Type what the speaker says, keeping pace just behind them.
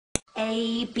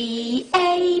A, B,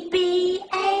 A, B,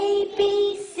 A,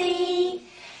 B, C.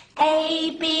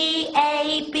 A, B,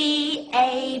 A, B,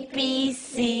 A, B,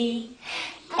 C.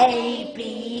 A,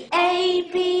 B, A,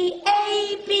 B,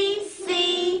 A, B,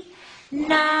 C.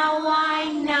 Now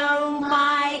I know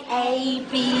my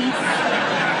ABCs.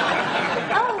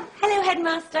 Oh, hello,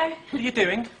 Headmaster. What are you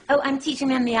doing? Oh, I'm teaching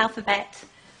them the alphabet.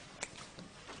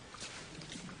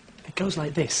 It goes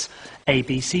like this. A,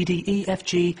 B, C, D, E, F,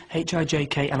 G, H, I, J,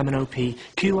 K, L, M, N, O, P,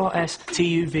 Q, R, S, T,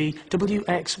 U, V, W,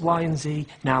 X, Y, and Z.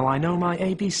 Now I know my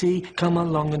ABC. Come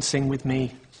along and sing with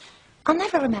me. I'll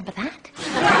never remember that.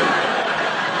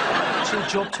 It's your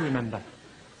job to remember.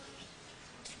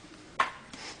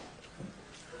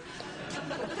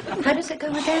 How does it go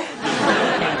again?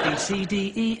 A, B, C,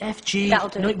 D, E, F, G. That'll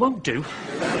do. No, it won't do.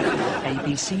 A,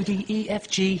 B, C, D, E, F,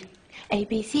 G. A,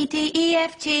 B, C, D, E,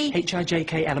 F, G. H, I, J,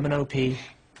 K, L, M, N, O, P.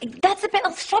 That's a bit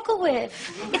I'll struggle with.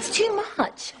 It's too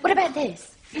much. What about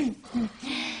this?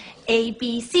 A,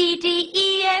 B, C, D,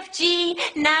 E, F, G.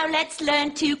 Now let's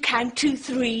learn to count to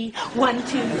 3. 1, 2,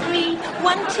 3.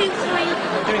 1, 2, 3.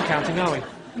 We're doing counting, are we?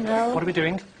 No. What are we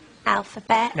doing?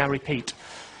 Alphabet. Now repeat.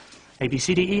 A, B,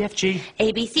 C, D, E, F, G.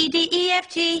 A, B, C, D, E, F,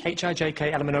 G. H, I, J,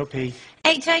 K, L, M, N, O, P.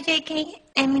 H, I, J, K,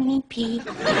 Emily, P.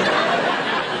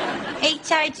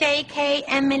 H, I, J, K,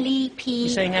 Emily, P. You're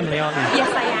saying Emily, aren't you? Yes,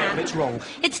 I am. It's wrong.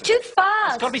 It's too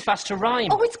fast. It's got to be fast to rhyme.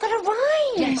 Oh, it's got a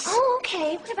rhyme. Yes. Oh,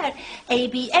 okay. What about A,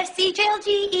 B, S, C, J, L,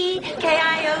 G, E, K,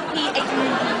 I, O, P, H,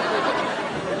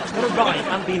 I, It's got to rhyme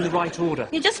and be in the right order.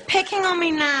 You're just picking on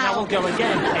me now. Now we'll go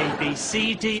again. A, B,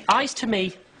 C, D. Eyes to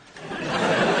me.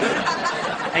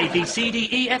 A, B, C, D,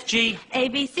 E, F, G. A,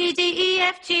 B, C, D, E,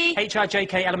 F, G. H, I, J,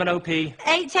 K, L, M, N, O, P.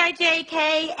 H, I, J,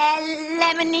 K, L,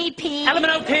 M, N, E, P. L, M, N,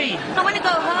 O, P. I want to go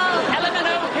home. L, M, N,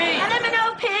 O, P. L, M, N,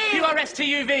 O, P. Q, R, S, T,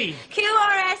 U, V. Q,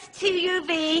 R, S, T, U,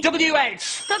 V. W,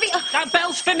 X. W, That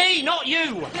bell's for me, not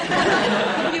you.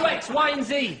 W, X, Y, and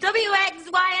Z. W, X,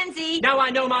 Y, and Z. Now I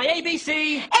know my ABC.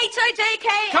 H, I, J, K,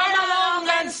 Come L, along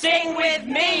and sing with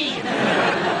me.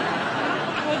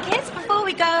 Hey, kids, before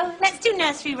we go, let's do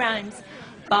nursery rhymes.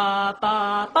 Ba,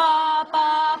 ba, ba,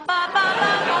 ba, ba, ba, ba,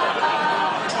 ba, ba,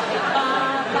 ba,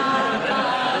 ba, ba.